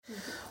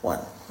1,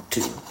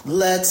 2.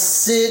 Let's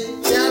sit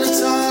down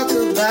and talk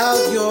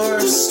about your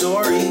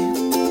story.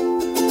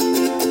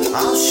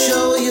 I'll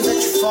show you that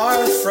you're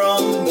far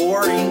from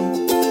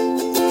boring.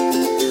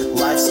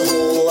 Life's a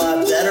whole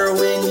lot better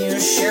when you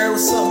share with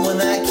someone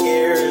that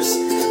cares.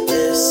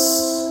 This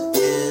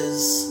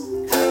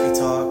is Happy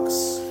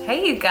Talks.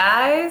 Hey you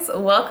guys,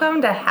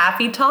 welcome to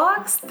Happy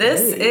Talks.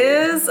 This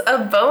is a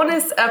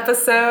bonus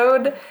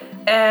episode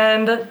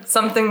and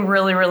something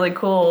really, really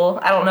cool.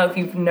 I don't know if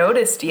you've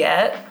noticed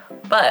yet,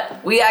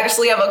 but we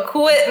actually have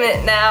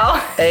equipment now.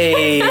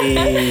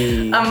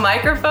 Hey! A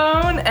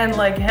microphone and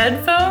like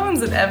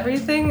headphones and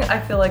everything. I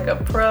feel like a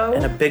pro.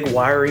 And a big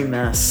wiry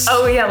mess.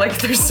 Oh yeah, like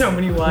there's so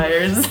many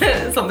wires.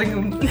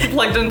 Something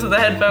plugged into the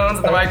headphones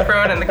and the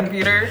microphone and the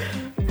computer.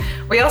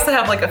 We also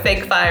have like a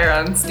fake fire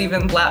on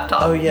Steven's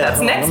laptop. Oh yeah. That's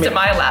next to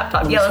my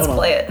laptop. Yeah, let's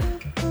play it.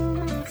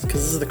 Because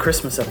this is the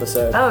Christmas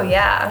episode. Oh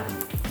yeah.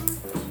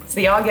 So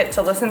y'all get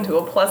to listen to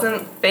a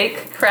pleasant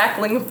fake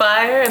crackling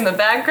fire in the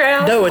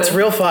background. No, it's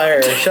real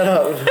fire. Shut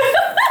up.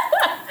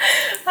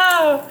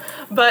 Oh.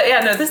 But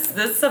yeah, no,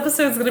 this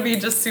episode's gonna be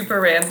just super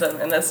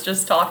random and us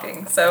just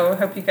talking. So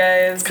hope you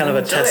guys It's kind of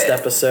a test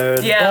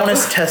episode. Yeah.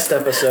 Bonus test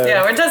episode.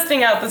 Yeah, we're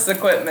testing out this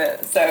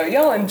equipment. So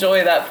y'all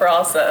enjoy that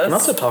process. And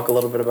also talk a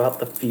little bit about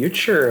the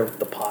future of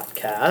the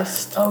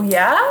podcast. Oh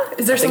yeah?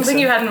 Is there something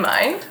so. you had in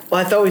mind?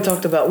 Well, I thought we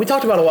talked about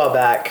a while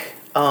back,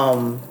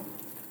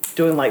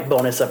 doing like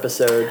bonus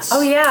episodes.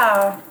 Oh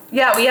yeah.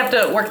 Yeah, we have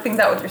to work things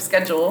out with your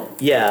schedule.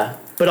 Yeah,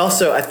 but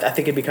also I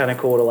think it'd be kind of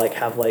cool to like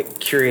have like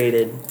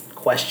curated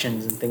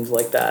questions and things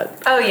like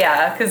that. Oh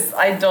yeah, because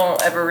I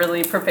don't ever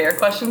really prepare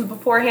questions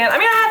beforehand. I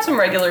mean, I have some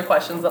regular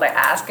questions that I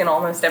ask in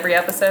almost every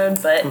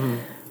episode, but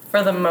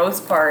for the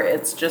most part,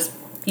 it's just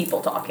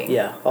people talking.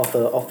 Yeah, off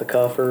the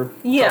cuff or top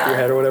of your Yeah.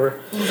 head or whatever.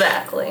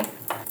 Exactly.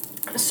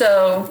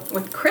 So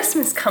with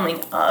Christmas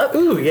coming up,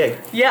 Ooh, yay.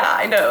 yeah,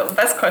 I know,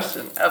 best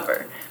question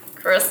ever.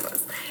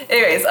 Christmas.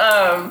 Anyways,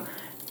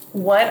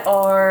 what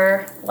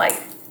are like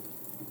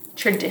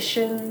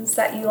traditions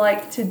that you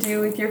like to do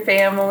with your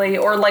family,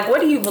 or like what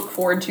do you look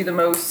forward to the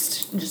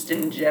most just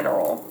in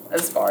general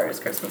as far as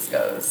Christmas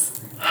goes?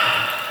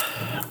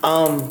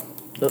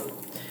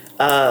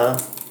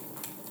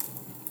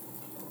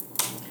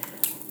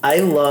 I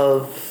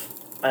love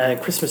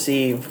Christmas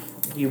Eve.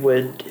 We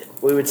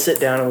would sit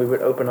down and we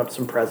would open up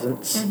some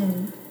presents,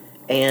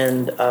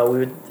 and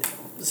so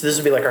this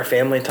would be like our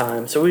family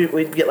time. So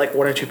we'd get like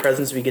 1 or 2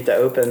 presents we get to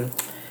open,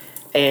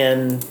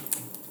 and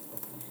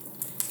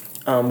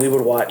we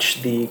would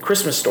watch the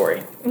Christmas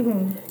Story.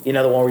 You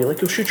know, the one where you're like,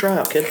 "Go shoot your eye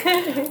out, kid."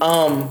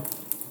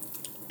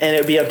 And it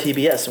would be on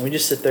TBS, and we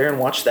just sit there and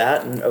watch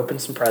that and open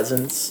some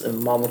presents,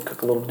 and Mom would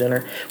cook a little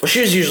dinner. Well,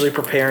 she was usually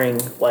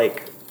preparing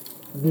like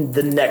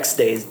the next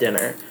day's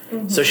dinner,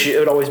 so it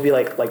would always be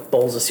like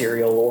bowls of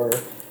cereal or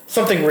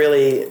something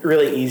really,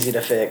 really easy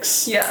to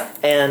fix. Yeah.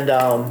 And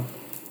that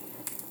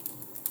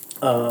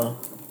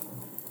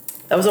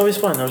was always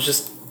fun. It was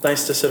just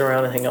nice to sit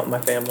around and hang out with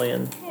my family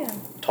and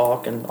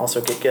talk and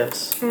also get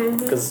gifts,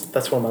 because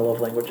that's one of my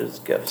love languages,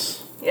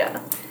 gifts.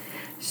 Yeah.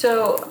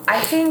 So I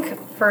think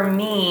for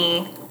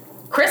me,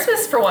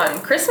 Christmas, for one,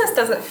 Christmas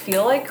doesn't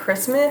feel like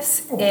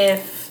Christmas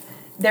if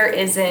there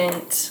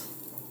isn't,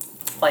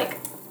 like,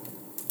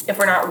 if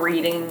we're not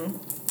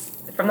reading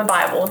from the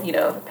Bible, you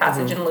know, the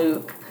passage in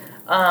Luke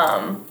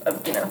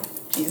of, you know,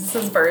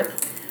 Jesus'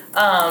 birth.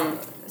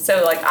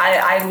 So, like,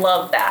 I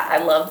love that. I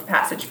love the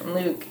passage from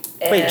Luke.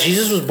 Wait,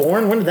 Jesus was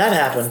born? When did that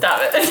happen?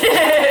 Stop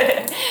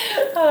it.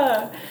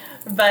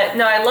 But,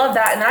 no, I love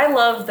that. And I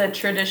love the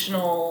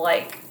traditional,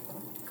 like,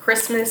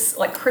 Christmas,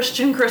 like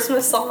Christian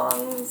Christmas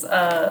songs,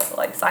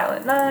 like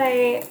Silent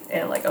Night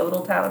and like A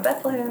Little Town of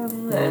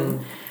Bethlehem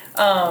and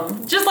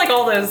just like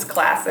all those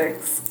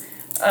classics.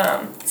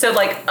 So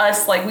like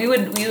us, like we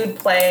would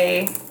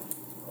play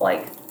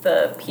like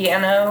the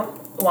piano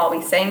while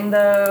we sang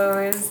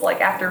those,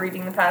 like after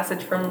reading the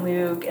passage from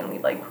Luke, and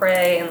we'd like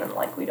pray, and then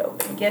like we'd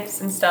open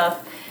gifts and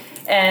stuff.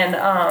 And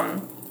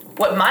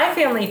what my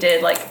family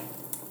did, like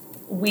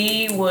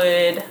we'd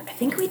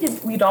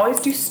always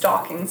do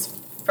stockings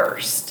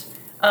first,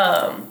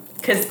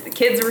 because the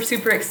kids were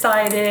super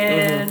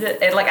excited,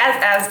 and like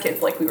as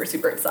kids, like we were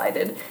super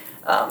excited,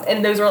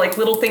 and those were like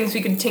little things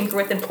we could tinker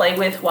with and play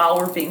with while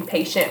we're being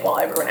patient while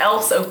everyone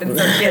else opens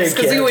their gifts,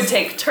 because we would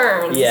take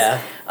turns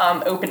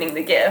opening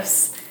the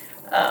gifts.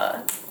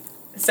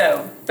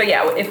 But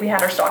yeah, if we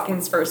had our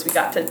stockings first, we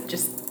got to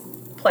just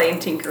play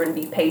and tinker and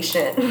be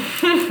patient.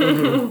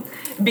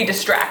 Be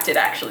distracted,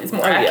 actually, is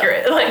more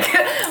accurate, like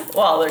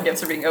while their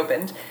gifts are being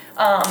opened.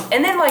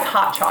 And then like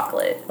hot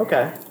chocolate.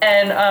 Okay.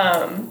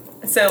 And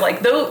so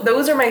like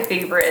those are my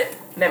favorite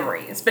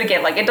memories. But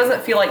again, like it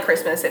doesn't feel like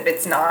Christmas if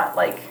it's not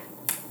like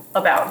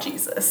about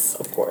Jesus.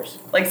 Of course.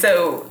 Like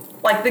so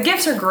like the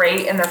gifts are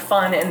great and they're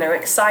fun and they're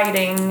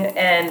exciting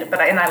and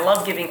I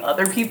love giving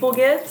other people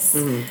gifts.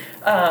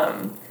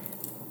 I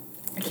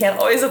can't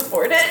always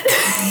afford it.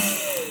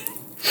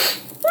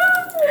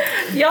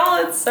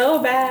 Y'all, it's so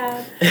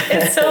bad.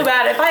 It's so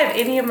bad. If I have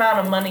any amount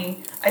of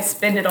money, I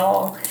spend it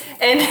all.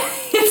 And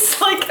it's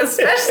like,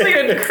 especially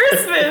on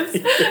Christmas,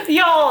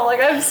 y'all,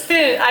 like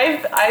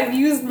I've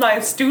used my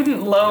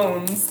student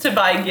loans to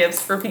buy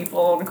gifts for people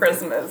on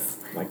Christmas.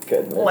 My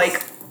goodness.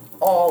 Like,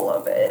 all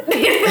of it.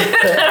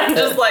 I'm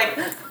just like,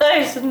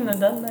 I shouldn't have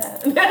done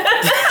that.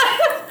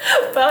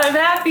 But I'm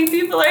happy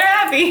people are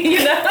happy,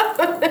 you know?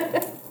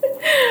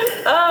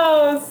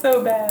 Oh,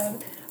 so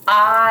bad.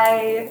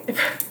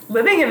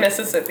 Living in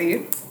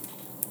Mississippi,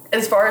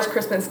 as far as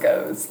Christmas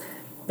goes,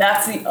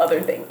 that's the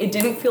other thing. It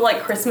didn't feel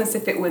like Christmas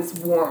if it was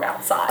warm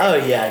outside. Oh,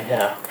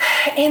 yeah.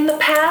 In the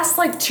past,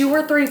 like, 2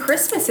 or 3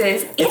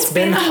 Christmases, it's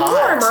been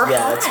hot. warm or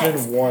yeah, hot.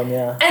 It's been warm,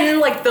 yeah. And then,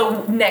 like,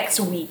 the next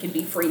week it'd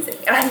be freezing.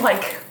 And I'm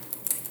like,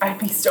 I'd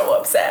be so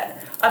upset.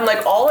 I'm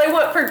like, all I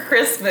want for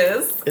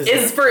Christmas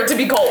is for it to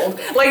be cold.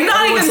 Like,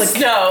 not even like,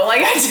 snow.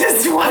 Like, I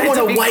just want it to be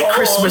cold. I want a white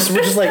Christmas.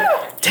 We're just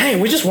like, dang,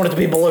 we just want it to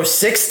be below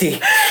 60.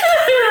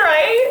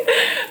 Right?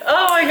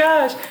 Oh my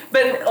gosh.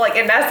 But, like,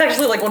 and that's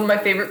actually, like, one of my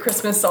favorite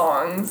Christmas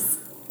songs.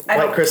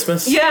 White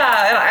Christmas?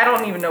 Yeah, and I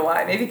don't even know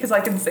why. Maybe because I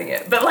can sing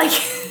it. But, like...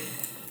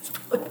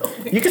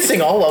 You can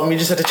sing all of them. You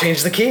just have to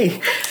change the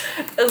key.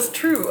 That's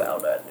true. I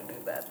don't know how to do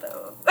that,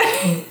 though.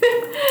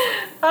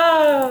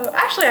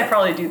 Actually, I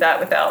probably do that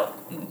without...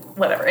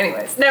 Whatever.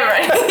 Anyways, never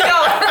mind.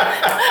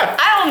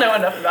 I don't know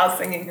enough about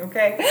singing,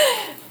 okay?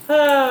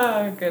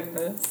 Oh,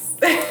 goodness.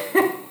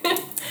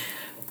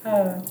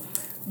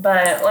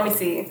 But let me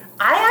see.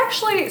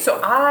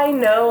 I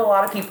know a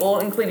lot of people,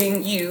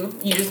 including you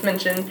just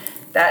mentioned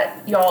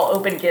that y'all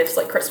open gifts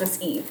like Christmas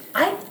Eve.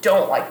 I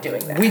don't like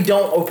doing that. We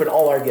don't open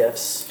all our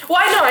gifts. Well,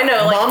 I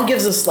know. Like, Mom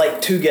gives us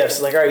like 2 gifts.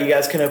 Like, all right, you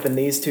guys can open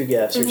these 2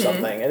 gifts or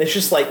something. And it's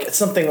just like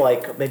something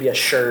like maybe a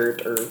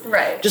shirt or...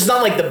 Right. Just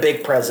not like the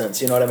big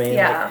presents, you know what I mean?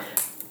 Yeah.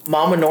 Like,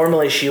 Mom would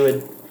normally, she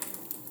would...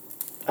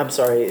 I'm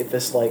sorry if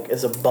this like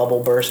is a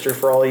bubble burster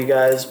for all you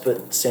guys,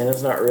 but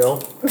Santa's not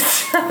real.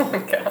 Oh my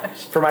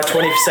gosh. For my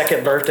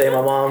 22nd birthday,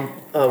 my mom,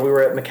 we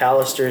were at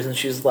McAllister's and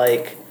she was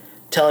like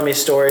telling me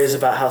stories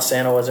about how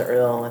Santa wasn't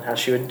real and how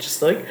she would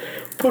just like,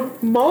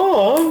 but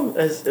Mom,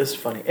 it was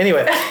funny.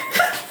 Anyway.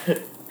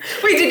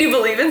 Wait, did you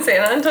believe in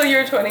Santa until you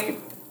were 20?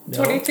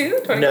 No. 22?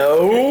 20?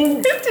 No.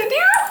 Did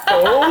you?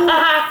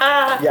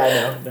 Oh.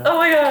 Yeah, I know. Oh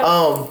my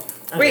god.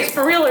 Wait,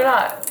 for real or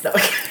not? No.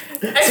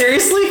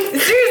 Seriously?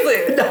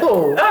 Seriously?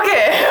 No.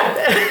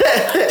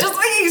 Okay. Just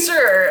making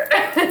sure.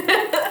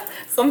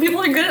 Some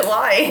people are good at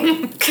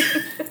lying.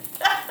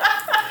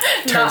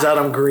 Turns out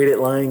I'm great at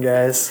lying,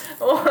 guys.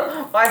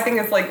 Well, I think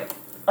it's like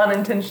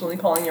unintentionally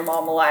calling your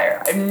mom a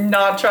liar. I'm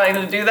not trying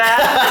to do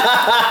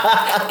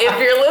that. If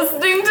you're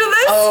listening to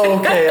this. Oh,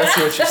 okay. I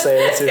see what you're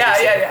saying.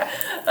 Yeah.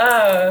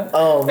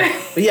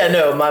 But yeah,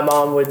 no, my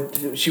mom would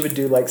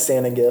do like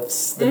Santa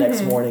gifts the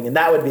next morning, and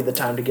that would be the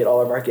time to get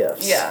all of our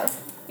gifts. Yeah.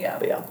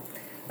 But yeah.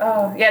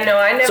 Oh, yeah, no,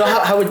 I never... So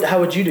how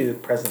would you do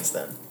presents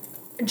then?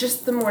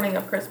 Just the morning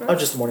of Christmas. Oh,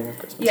 just the morning of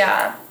Christmas.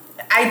 Yeah.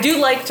 I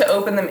do like to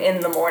open them in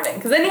the morning,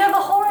 because then you have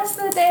the whole rest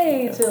of the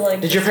day to,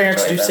 like... Did your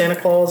parents do Santa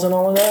Claus and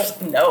all of that?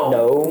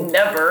 No.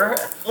 Never.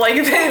 Like,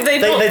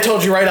 they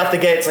told you right off the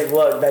gate, it's like,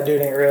 look, that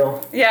dude ain't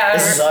real. Yeah.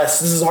 This is us.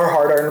 This is our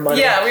hard-earned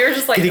money. Yeah, we were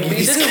just like, we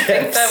didn't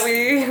think that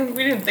we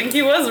didn't think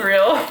he was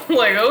real.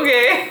 Like,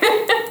 okay.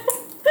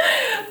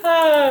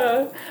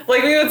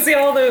 Like we would see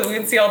all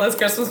those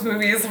Christmas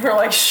movies and we're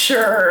like,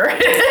 sure.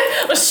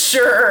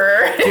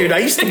 Sure. Dude, I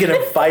used to get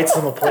in fights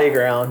on the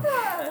playground.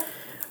 I'd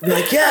be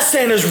like, yeah,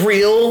 Santa's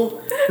real.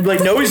 I'd be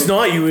like, no, he's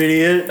not, you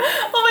idiot.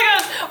 Oh my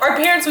gosh. Our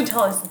parents would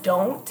tell us,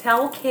 don't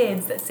tell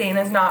kids that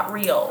Santa's not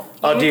real.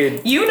 Oh,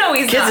 dude. You know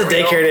he's not real. Kids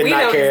at daycare did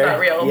not care. He's not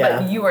real,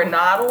 but you are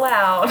not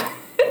allowed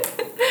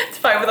to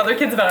fight with other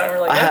kids about it.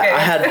 We're like, okay. I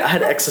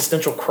had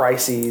existential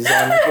crises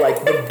on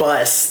like the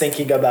bus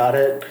thinking about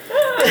it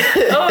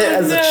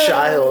as a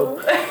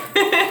child.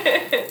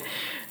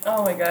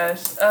 Oh my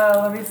gosh.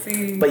 Let me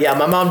see. But yeah,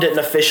 my mom didn't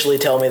officially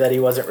tell me that he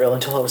wasn't real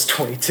until I was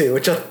 22,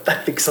 which I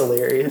think's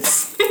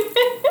hilarious.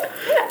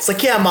 It's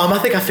like, yeah, Mom, I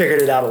think I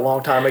figured it out a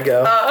long time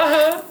ago.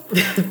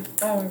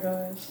 Oh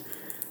gosh.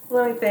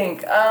 Let me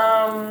think.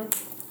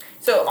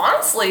 So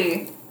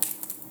honestly,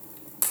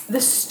 the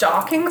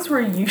stockings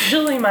were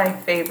usually my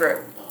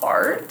favorite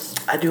part.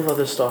 I do love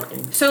the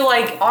stockings. So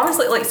like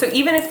honestly, like so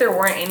even if there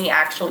weren't any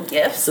actual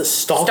gifts. The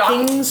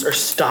stockings or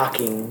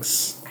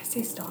stockings? I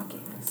say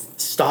stockings.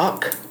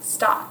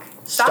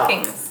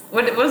 Stockings.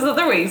 What was the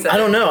other way you said? I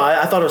don't know.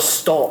 I thought it was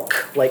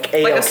stalk, like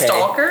A-OK. Like a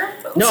stalker?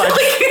 No,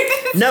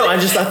 I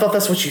thought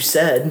that's what you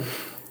said.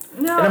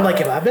 No. And I'm like,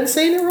 have I been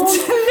saying it wrong? No.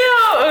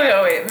 Oh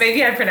no, wait.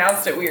 Maybe I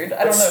pronounced it weird.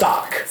 I don't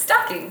know.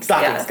 Stockings.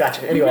 Yeah.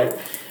 Gotcha. Anyway.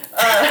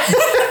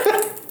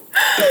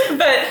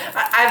 But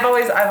I've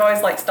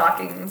always liked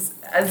stockings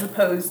as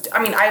opposed to,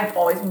 I mean, I've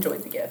always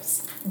enjoyed the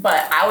gifts,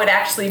 but I would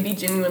actually be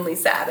genuinely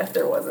sad if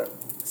there wasn't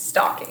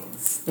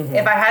stockings. Mm-hmm.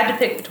 If I had to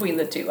pick between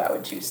the two, I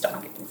would choose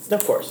stockings.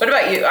 Of course. What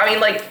about you? I mean,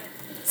 like,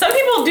 some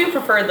people do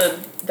prefer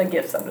the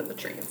gifts under the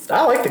tree and stuff.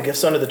 I like the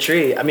gifts under the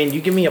tree. I mean,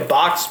 you give me a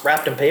box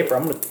wrapped in paper,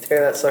 I'm going to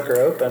tear that sucker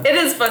open. It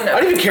is fun though.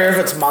 I don't even care if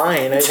it's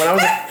mine.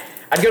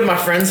 I'd go to my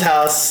friend's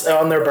house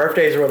on their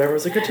birthdays or whatever. I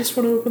was like, I just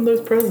want to open those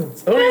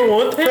presents. I don't even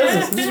want the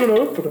presents. I just want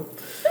to open them.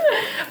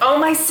 Oh,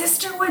 my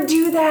sister would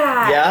do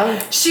that. Yeah?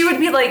 She would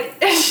be like,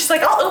 she's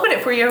like, I'll open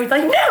it for you. I was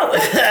like, no.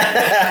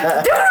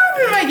 Don't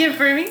open my gift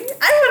for me.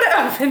 I want to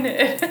open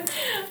it.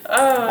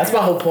 Oh, that's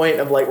my whole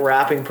point of like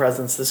wrapping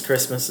presents this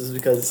Christmas is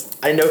because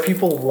I know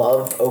people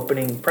love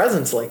opening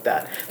presents like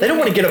that. They don't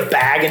want to get a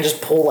bag and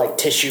just pull like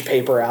tissue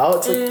paper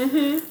out.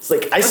 It's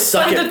like I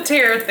suck fun to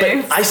tear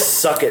things. I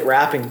suck at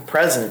wrapping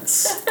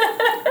presents.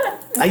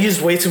 I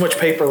used way too much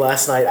paper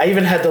last night. I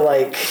even had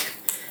to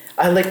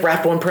I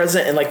wrapped one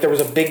present and there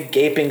was a big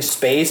gaping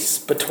space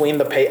between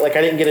the paper. I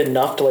didn't get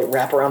enough to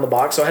wrap around the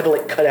box, so I had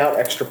to cut out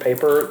extra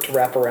paper to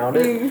wrap around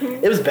it.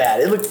 It was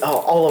bad. It looked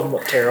all of them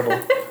looked terrible.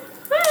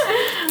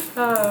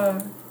 Oh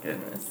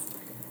goodness.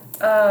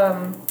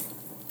 I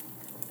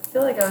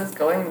feel like I was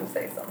going to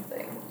say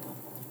something.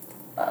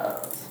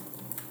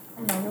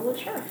 I'm not really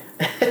sure.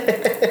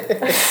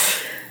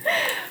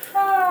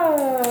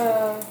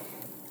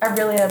 I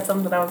really had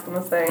something I was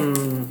going to say.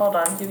 Hold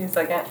on, give me a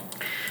second.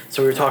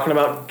 So we were talking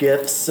about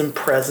gifts and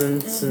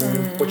presents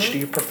and which do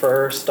you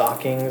prefer,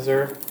 stockings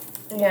or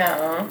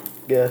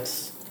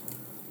gifts?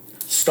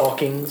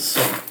 Stockings.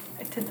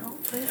 I did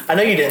not say that. I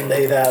know you didn't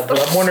say that, but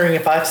I'm wondering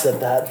if I've said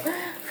that.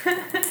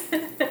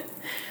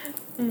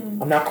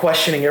 I'm not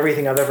questioning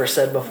everything I've ever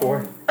said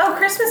before. Oh,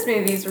 Christmas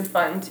movies were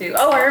fun too.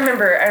 Oh, I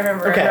remember.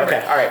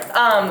 Okay, all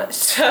right.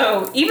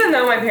 So even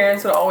though my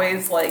parents would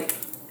always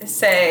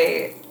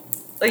say,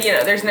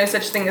 there's no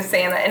such thing as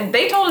Santa, and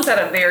they told us at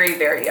a very,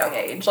 very young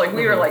age.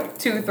 We were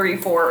 2, 3,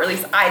 4, or at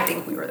least I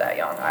think we were that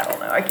young. I don't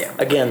know. I can't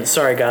remember. Again,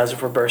 sorry guys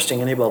if we're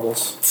bursting any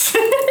bubbles.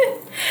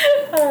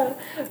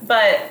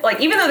 But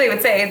even though they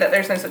would say that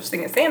there's no such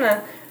thing as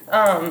Santa,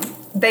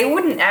 they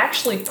wouldn't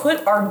actually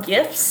put our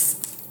gifts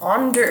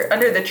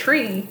under the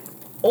tree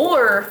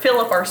or fill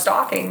up our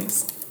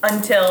stockings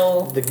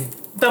until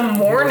the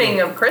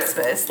morning of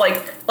Christmas.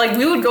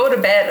 We would go to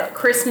bed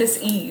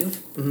Christmas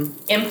Eve,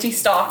 empty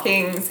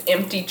stockings,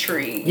 empty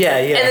tree. Yeah.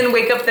 And then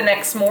wake up the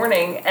next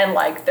morning and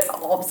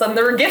all of a sudden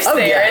there were gifts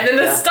there. Yeah, and then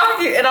the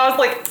stocking, and I was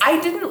like, I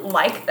didn't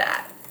like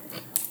that.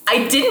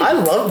 I didn't. I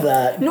love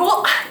that.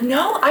 No,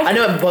 I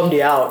know it bummed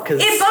you out.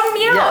 It bummed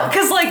me out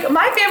because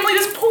my family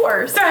was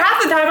poor. So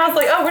half the time I was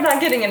like, oh, we're not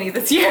getting any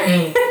this year.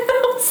 I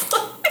was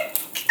like,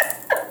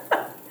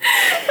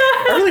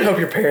 I really hope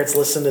your parents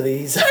listen to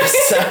these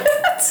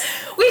episodes.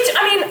 Which,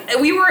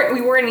 we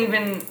weren't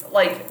even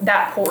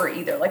that poor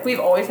either. We've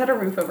always had a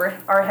roof over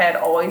our head,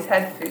 always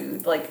had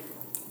food.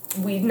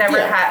 We never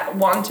had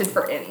wanted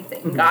for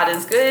anything. God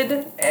is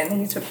good, and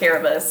He took care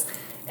of us.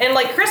 And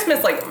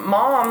Christmas,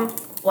 Mom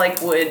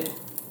would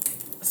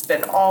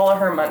spend all of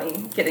her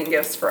money getting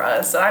gifts for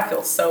us, and I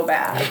feel so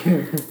bad.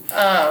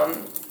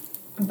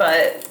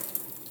 But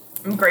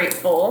I'm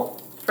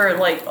grateful for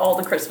all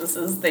the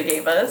Christmases they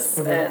gave us,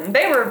 and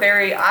they were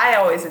I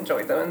always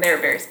enjoyed them, and they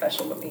were very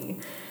special to me.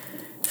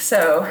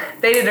 So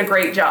they did a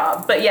great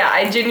job. But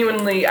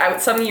yeah,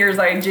 some years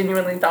I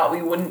genuinely thought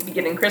we wouldn't be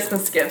getting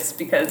Christmas gifts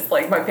because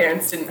my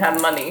parents didn't have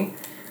money.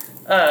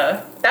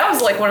 That was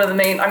one of the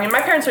main.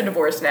 My parents are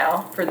divorced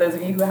now. For those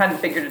of you who hadn't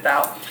figured it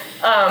out,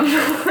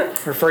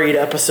 refer you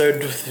to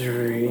episode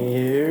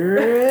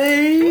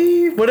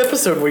 3. What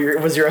episode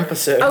was your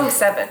episode? Oh,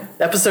 7.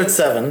 Episode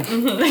 7.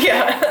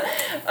 Yeah.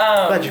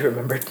 Glad you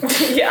remembered.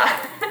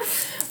 Yeah,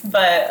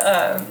 but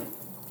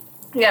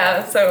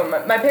yeah. So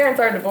my parents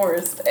are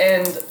divorced,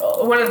 and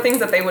one of the things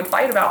that they would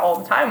fight about all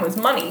the time was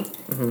money.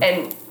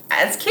 And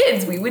as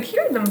kids, we would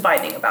hear them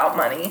fighting about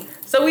money.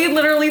 So we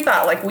literally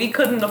thought we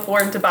couldn't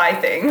afford to buy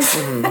things,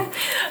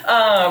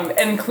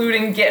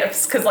 including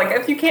gifts. Because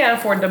if you can't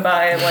afford to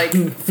buy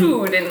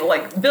food and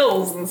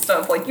bills and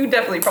stuff, you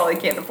definitely probably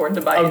can't afford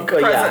to buy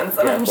presents.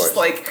 And I'm just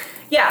so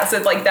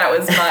that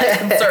was my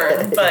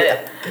concern.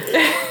 But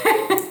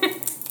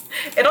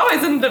it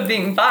always ended up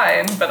being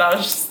fine. But I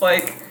was just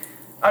I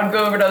would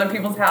go over to other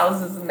people's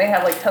houses and they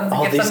had tons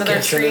of gifts under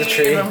their tree,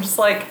 and I'm just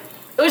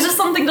it was just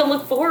something to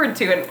look forward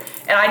to, and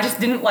I just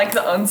didn't like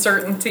the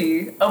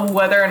uncertainty of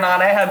whether or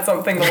not I had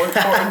something to look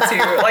forward to.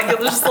 It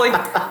was just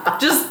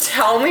just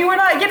tell me we're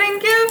not getting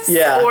gifts,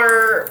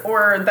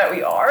 or that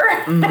we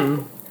are.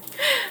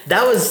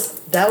 That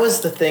was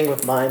the thing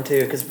with mine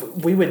too, because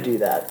we would do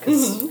that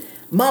because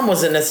Mom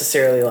wasn't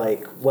necessarily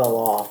well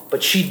off,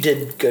 but she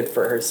did good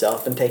for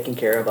herself and taking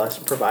care of us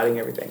and providing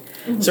everything.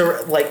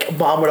 So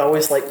Mom would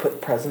always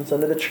put presents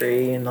under the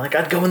tree, and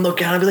I'd go and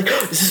look at it and be like,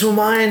 oh, is this one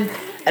mine?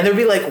 And there'd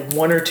be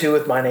 1 or 2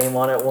 with my name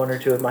on it, 1 or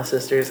 2 with my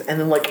sister's, and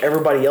then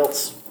everybody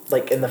else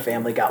in the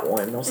family got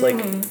one. And I was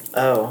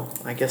oh,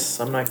 I guess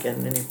I'm not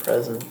getting any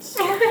presents.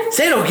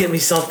 Santa will get me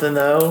something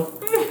though.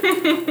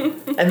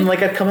 And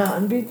I'd come out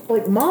and be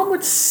Mom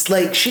would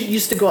she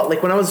used to go out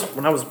when I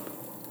was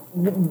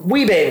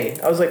wee baby.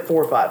 I was 4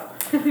 or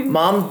 5.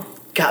 Mom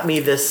got me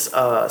this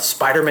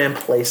Spider-Man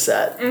play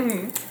set.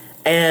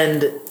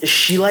 And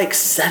she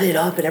set it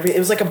up and everything.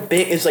 It was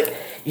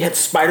you had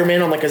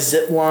Spider-Man on like a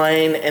zip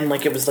line, and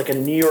like it was like a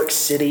New York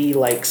City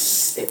like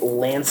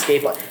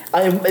landscape.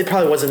 It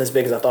probably wasn't as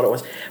big as I thought it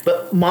was,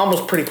 but Mom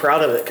was pretty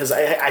proud of it because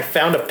I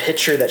found a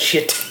picture that she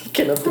had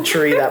taken of the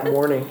tree that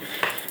morning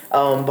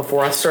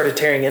before I started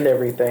tearing into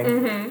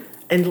everything.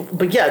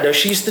 But yeah, no,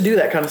 she used to do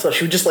that kind of stuff.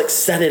 She would just like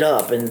set it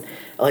up, and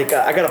like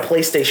I got a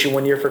PlayStation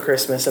one year for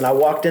Christmas, and I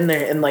walked in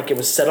there and like it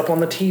was set up on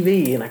the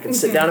TV, and I could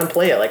sit down and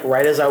play it like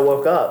right as I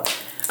woke up.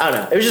 I don't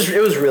know.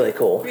 It was really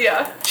cool.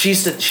 Yeah. She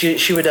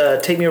would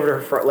take me over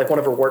to her, like one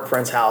of her work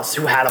friend's house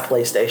who had a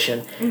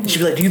PlayStation. And she'd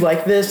be like, "Do you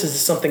like this? Is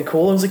this something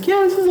cool?" I was like,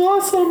 "Yeah, this is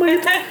awesome."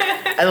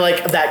 And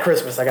like that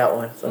Christmas, I got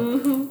one.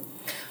 So.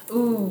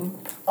 Ooh.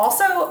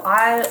 Also,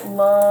 I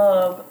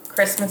love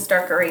Christmas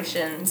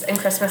decorations and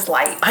Christmas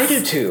lights. I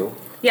do too.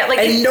 Yeah, like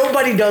and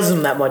nobody does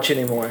them that much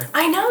anymore.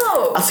 I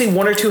know. I'll see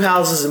one or two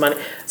houses in my.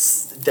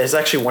 There's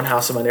actually one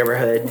house in my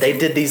neighborhood. They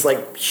did these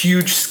like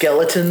huge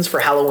skeletons for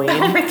Halloween.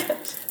 Oh my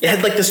gosh. It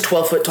had like this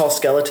 12-foot tall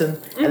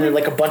skeleton, and then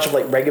like a bunch of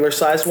like regular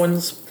sized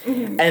ones,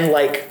 and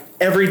like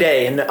every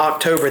day in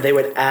October they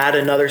would add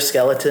another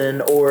skeleton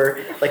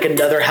or like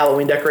another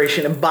Halloween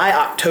decoration, and by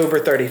October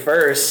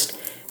 31st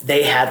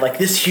they had like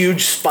this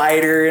huge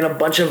spider and a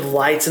bunch of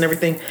lights and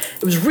everything.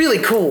 It was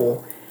really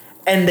cool,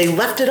 and they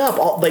left it up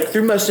all like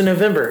through most of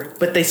November,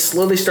 but they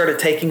slowly started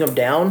taking them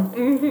down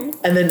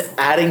and then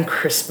adding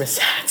Christmas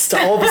hats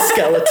to all the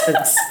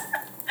skeletons.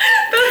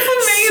 That's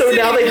amazing. So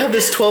now they have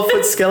this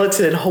 12-foot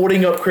skeleton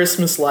holding up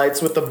Christmas lights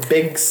with a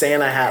big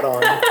Santa hat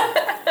on.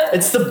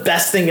 It's the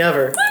best thing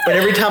ever. But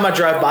every time I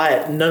drive by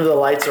it, none of the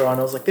lights are on.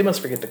 I was like, they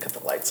must forget to cut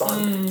the lights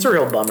on. It's a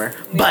real bummer.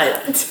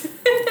 But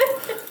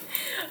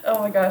oh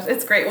my gosh,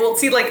 it's great. Well,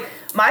 see, like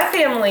my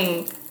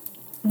family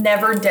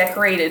never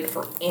decorated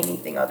for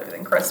anything other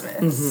than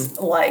Christmas.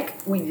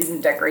 Like we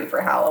didn't decorate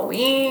for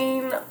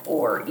Halloween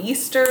or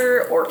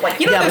Easter or like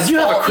but you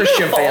have a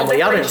Christian family.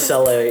 Y'all didn't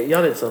celebrate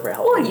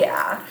Halloween. Well,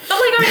 yeah, but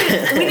like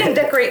I mean, we didn't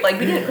decorate. Like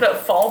we didn't put up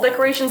fall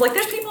decorations. Like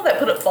there's people that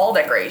put up fall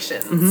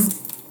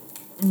decorations.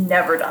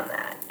 Never done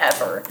that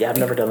ever. Yeah, I've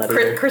never done that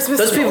either. Christmas.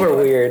 Those people are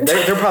weird.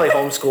 They're probably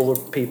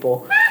homeschool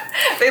people.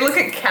 They look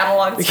at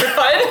catalogs for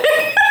fun.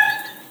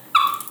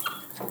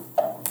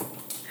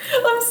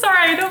 I'm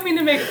sorry, I don't mean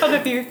to make fun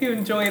of you if you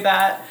enjoy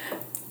that.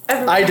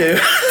 I do.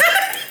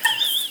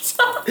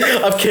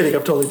 I'm kidding,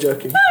 I'm totally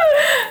joking.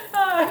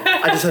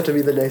 I just have to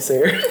be the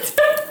naysayer.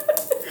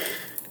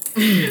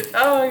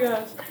 Oh my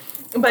gosh.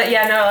 But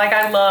yeah, no, like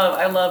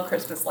I love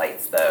Christmas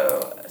lights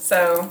though.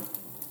 So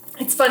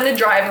it's fun to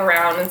drive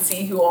around and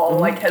see who all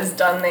like has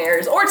done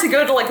theirs. Or to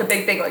go to like a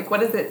big thing, like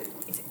what is it?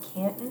 Is it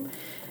Canton?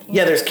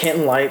 Yeah, there's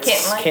Canton Lights.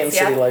 Canton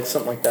City yeah. Lights,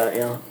 something like that,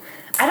 yeah.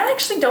 I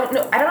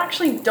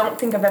don't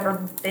think I've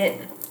ever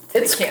been.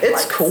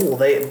 It's cool.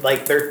 They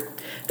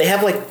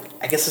have like,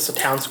 I guess it's a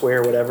town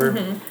square or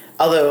whatever.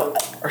 Although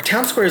our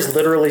town square is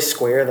literally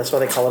square, that's why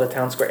they call it a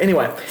town square.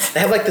 Anyway,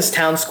 they have like this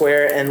town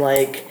square, and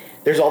like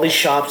there's all these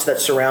shops that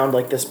surround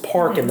like this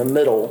park in the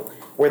middle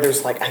where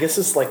there's like, I guess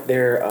it's like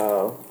their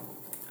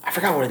I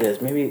forgot what it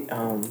is.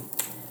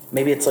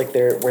 Maybe it's like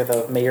where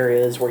the mayor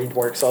is, where he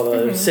works, all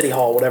the city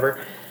hall, whatever.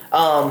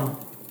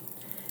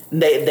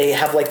 They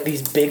have like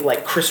these big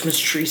like Christmas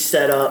trees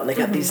set up, and they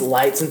got these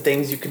lights and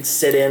things you can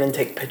sit in and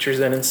take pictures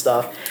in and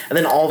stuff. And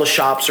then all the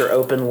shops are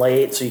open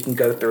late, so you can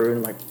go through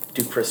and like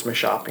do Christmas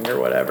shopping or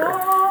whatever.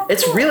 Oh,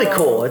 it's really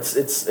cool. It's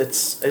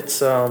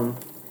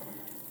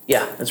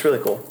yeah, it's really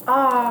cool.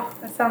 Oh,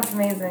 that sounds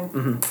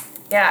amazing.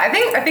 Yeah, I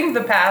think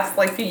the past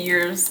like few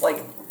years,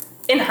 like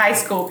in high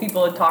school,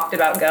 people had talked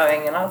about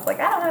going, and I was like,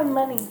 I don't have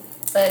money,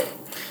 but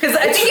because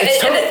I think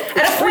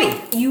at a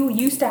point you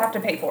used to have to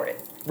pay for it.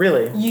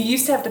 Really? You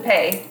used to have to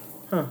pay.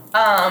 Huh.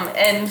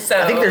 And so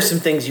I think there's some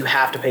things you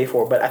have to pay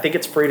for, but I think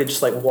it's free to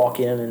just like walk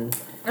in and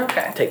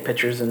take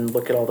pictures and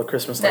look at all the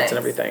Christmas lights and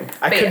everything.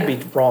 I could be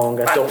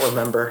wrong. I don't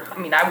remember. I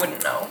mean, I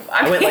wouldn't know.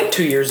 I went like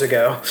 2 years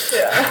ago.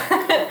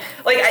 Yeah.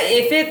 Like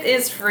if it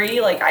is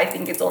free, like I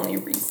think it's only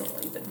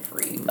recently been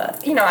free,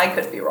 but you know, I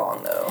could be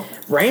wrong though.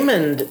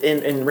 Raymond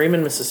in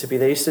Raymond, Mississippi,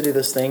 they used to do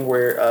this thing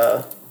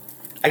where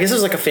I guess it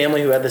was like a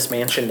family who had this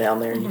mansion down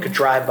there, and you could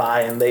drive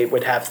by, and they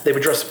would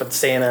dress up as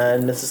Santa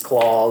and Mrs.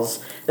 Claus.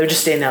 They would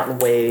just stand out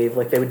and wave,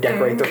 like they would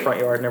decorate their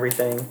front yard and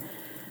everything.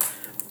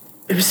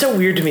 It was so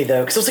weird to me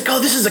though, because I was like, "Oh,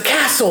 this is a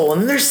castle,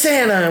 and there's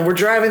Santa, and we're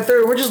driving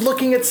through, and we're just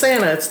looking at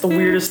Santa." It's the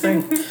weirdest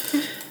thing.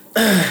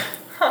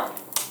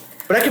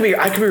 But I could be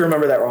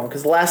remember that wrong,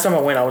 because the last time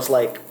I went, I was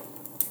like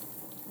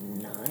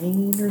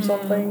 9 or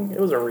something.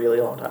 It was a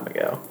really long time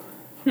ago.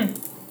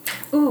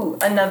 Ooh,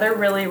 another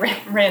really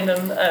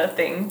random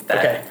thing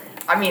that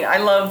I mean, I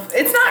love.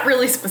 It's not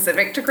really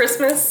specific to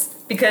Christmas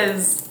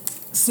because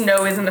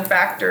snow isn't a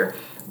factor,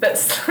 but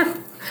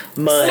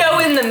snow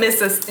in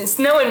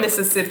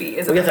Mississippi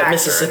is a factor. We got that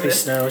Mississippi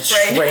snow. It's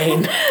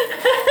rain.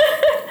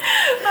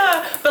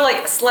 But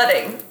like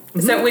sledding,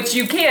 so which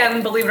you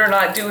can, believe it or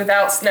not, do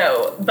without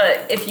snow.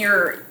 But if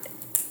you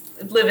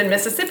live in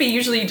Mississippi,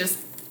 usually you just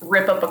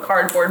rip up a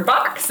cardboard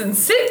box and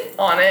sit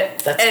on it.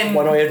 That's and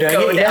one way of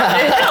doing it. Down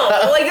the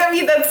hill. Like I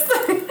mean, that's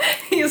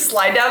you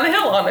slide down the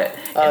hill on it.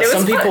 And it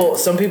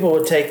was some people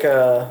would take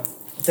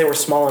if they were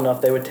small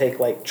enough, they would take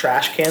like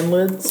trash can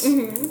lids,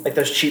 like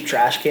those cheap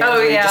trash cans. Oh,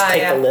 where you yeah, just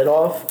take yeah. the lid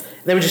off.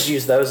 They would just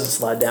use those and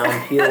slide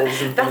down heels and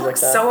things That like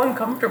looks that. so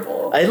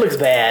uncomfortable. It looks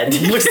bad.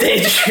 It looks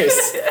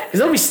dangerous. Because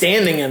they'll be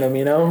standing in them,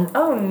 you know?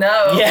 Oh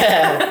no.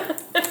 Yeah.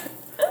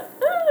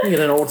 You get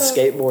an old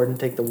skateboard and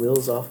take the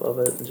wheels off of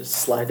it and just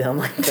slide down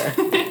like that.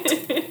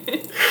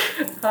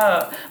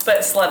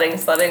 But sledding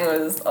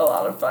was a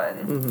lot of fun.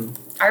 Mm-hmm.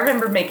 I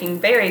remember making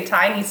very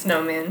tiny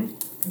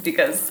snowmen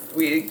because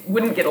we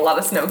wouldn't get a lot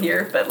of snow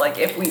here, but like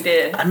if we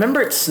did, I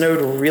remember it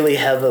snowed really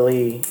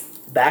heavily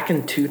back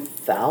in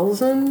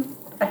 2000.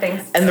 I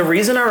think so. And the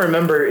reason I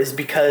remember is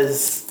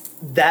because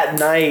that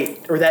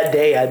night or that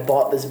day I'd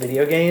bought this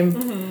video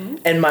game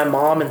and my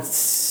mom and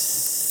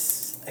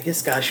I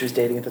guess she was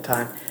dating at the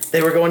time.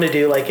 They were going to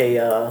do like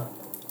a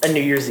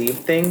New Year's Eve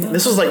thing.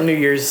 This was like New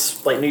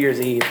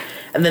Year's Eve.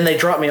 And then they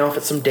dropped me off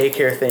at some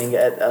daycare thing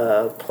at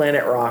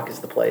Planet Rock is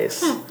the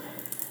place. And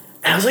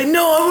I was like,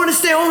 no, I want to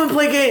stay home and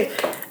play games.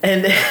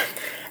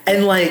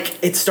 And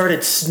like it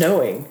started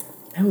snowing.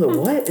 And we were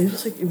like, what? It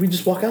was like, we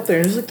just walk out there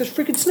and it was like, there's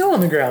freaking snow on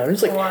the ground. It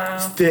was like, wow. It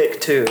was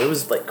thick too. It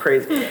was like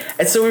crazy.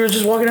 And so we were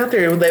just walking out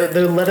there and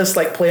they let us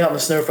like play out in the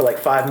snow for like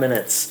 5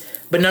 minutes.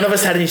 But none of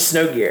us had any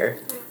snow gear.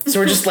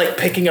 So we're just like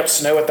picking up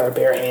snow with our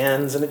bare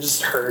hands and it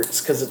just hurts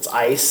because it's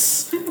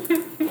ice.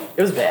 It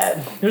was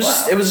bad. It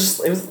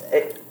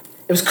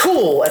was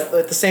cool at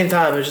the same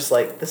time. It was just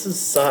like, this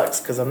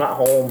sucks because I'm not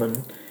home and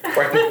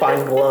where I can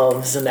find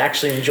gloves and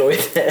actually enjoy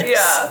this.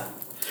 Yeah.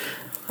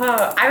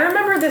 I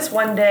remember this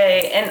one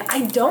day, and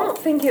I don't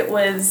think it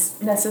was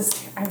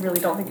I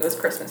really don't think it was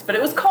Christmas, but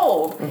it was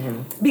cold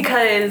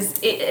because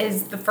it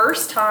is the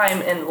first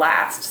time and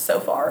last so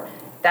far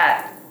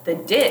that the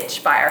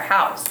ditch by our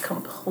house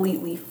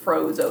completely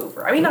froze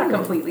over. I mean, not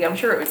completely. I'm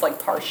sure it was like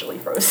partially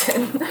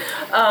frozen.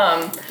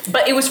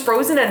 But it was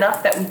frozen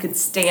enough that we could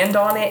stand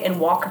on it and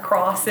walk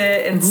across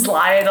it and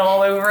slide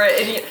all over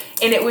it.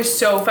 And it was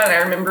so fun. I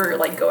remember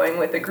like going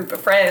with a group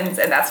of friends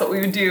and that's what we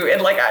would do.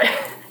 And like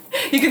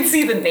you can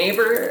see the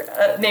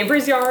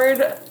neighbor's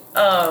yard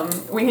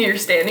when you're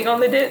standing on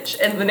the ditch.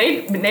 And the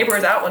neighbor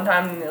was out one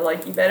time and they're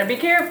like, you better be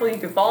careful, you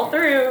could fall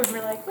through. And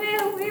we're like, we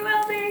will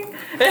be.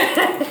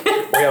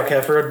 Were y'all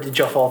careful or did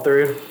y'all fall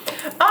through?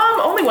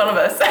 Only one of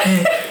us.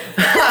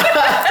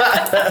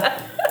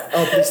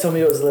 Oh, please tell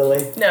me it was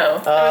Lily. No.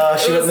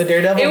 She wasn't the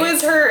daredevil?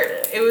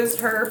 It was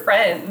her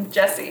friend,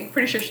 Jessie.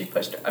 Pretty sure she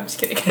pushed her. I'm just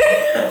kidding.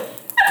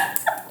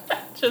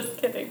 Just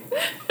kidding.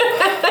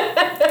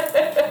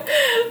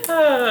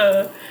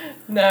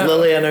 No.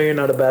 Lily, I know you're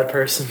not a bad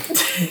person.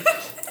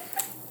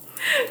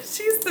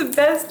 She's the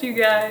best, you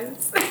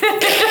guys.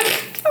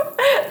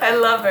 I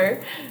love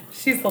her.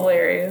 She's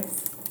hilarious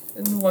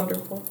and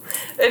wonderful.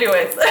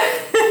 Anyways.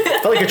 I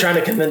feel like you're trying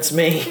to convince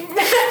me.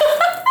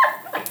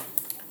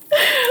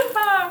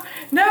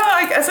 No,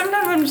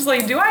 sometimes I'm just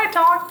like, do I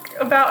talk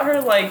about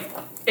her like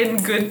in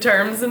good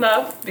terms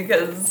enough?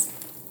 Because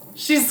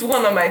she's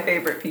one of my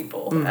favorite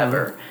people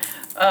ever.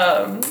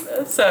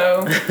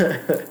 So,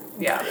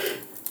 yeah.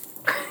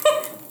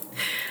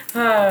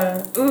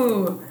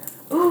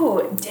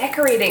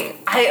 Decorating.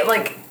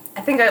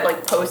 I think I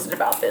like posted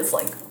about this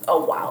like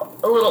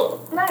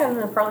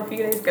probably a few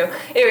days ago.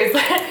 Anyways,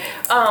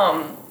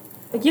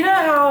 you know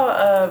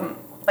how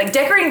like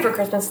decorating for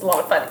Christmas is a lot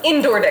of fun.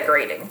 Indoor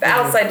decorating, the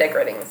outside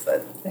decorating is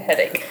the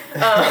headache.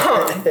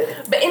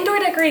 But indoor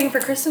decorating for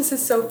Christmas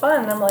is so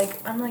fun. I'm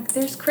like,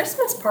 there's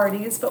Christmas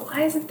parties, but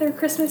why isn't there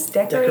Christmas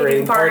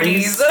decorating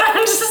parties? And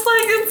I'm just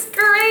like, it's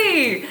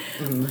great.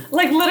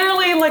 Like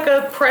literally, like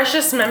a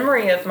precious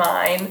memory of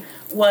mine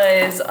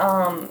was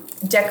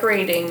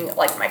decorating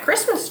like my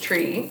Christmas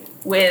tree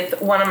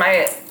with one of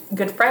my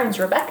good friends,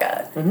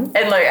 Rebecca. And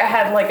like I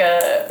had like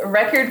a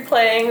record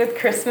playing with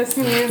Christmas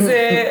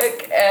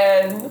music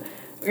and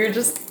we were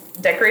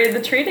just decorated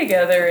the tree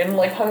together and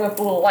like hung up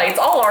little lights.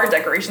 All our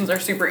decorations are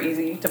super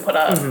easy to put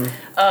up.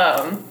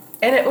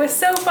 And it was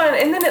so fun.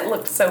 And then it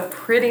looked so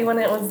pretty when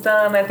it was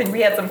done. I think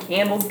we had some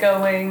candles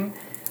going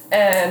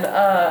and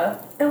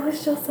it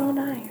was just so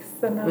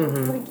nice. And I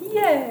was like,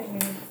 yay.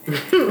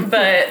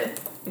 But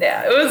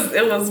yeah,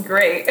 it was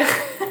great.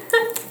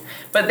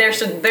 But that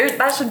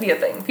should be a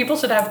thing. People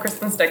should have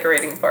Christmas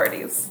decorating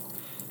parties.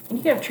 And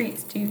you can have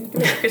treats too. You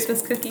can have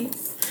Christmas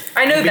cookies.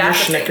 I know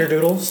that's a thing.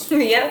 Snickerdoodles.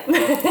 Yeah.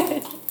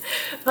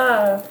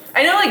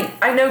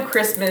 I know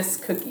Christmas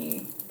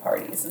cookie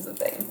parties is a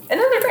thing. And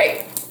those are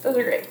great. Those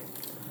are great.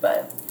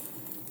 But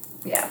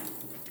yeah.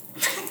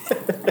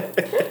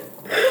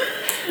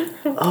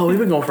 Oh, we've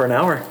been going for an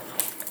hour.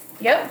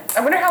 Yep.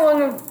 I wonder how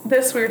long of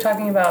this we were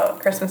talking about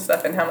Christmas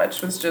stuff and how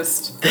much was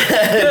just...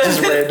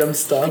 just random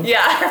stuff.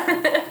 Yeah.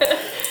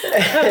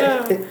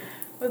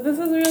 But this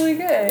is really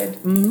good.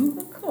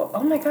 Cool.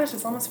 Oh my gosh,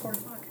 it's almost 4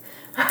 o'clock.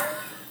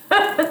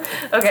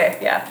 Okay,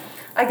 yeah.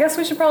 I guess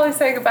we should probably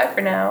say goodbye for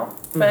now.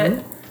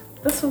 But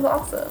this was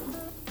awesome.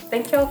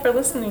 Thank y'all for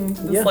listening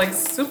to this like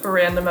super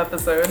random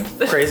episode.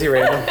 Crazy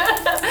random.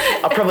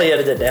 I'll probably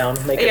edit it down,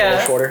 make it a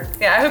little shorter.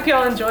 Yeah, I hope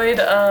y'all enjoyed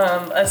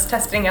us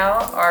testing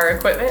out our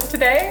equipment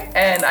today,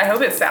 and I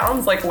hope it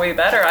sounds like way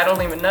better. I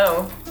don't even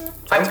know.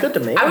 Sounds good to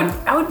me.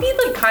 I would be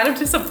like kind of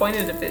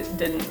disappointed if it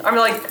didn't. I'm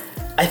like,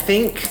 I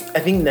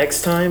think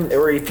next time,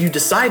 or if you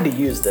decide to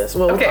use this,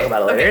 we'll talk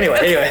about it later.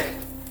 Okay. Anyway.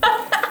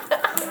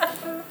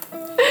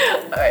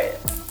 All right.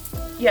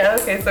 Yeah.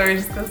 Okay. So we're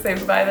just gonna say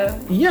bye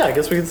then. Yeah, I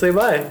guess we can say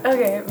bye.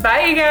 Okay.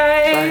 Bye, you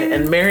guys. Bye,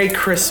 and Merry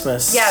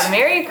Christmas. Yeah.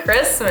 Merry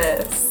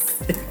Christmas.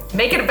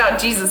 Make it about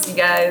Jesus, you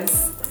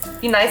guys.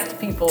 Be nice to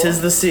people.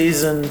 'Tis the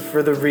season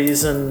for the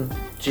reason.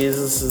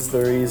 Jesus is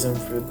the reason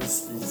for the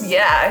season.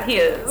 Yeah, he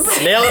is.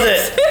 Nailed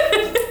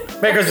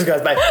it. Merry Christmas,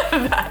 guys. Bye.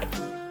 Bye.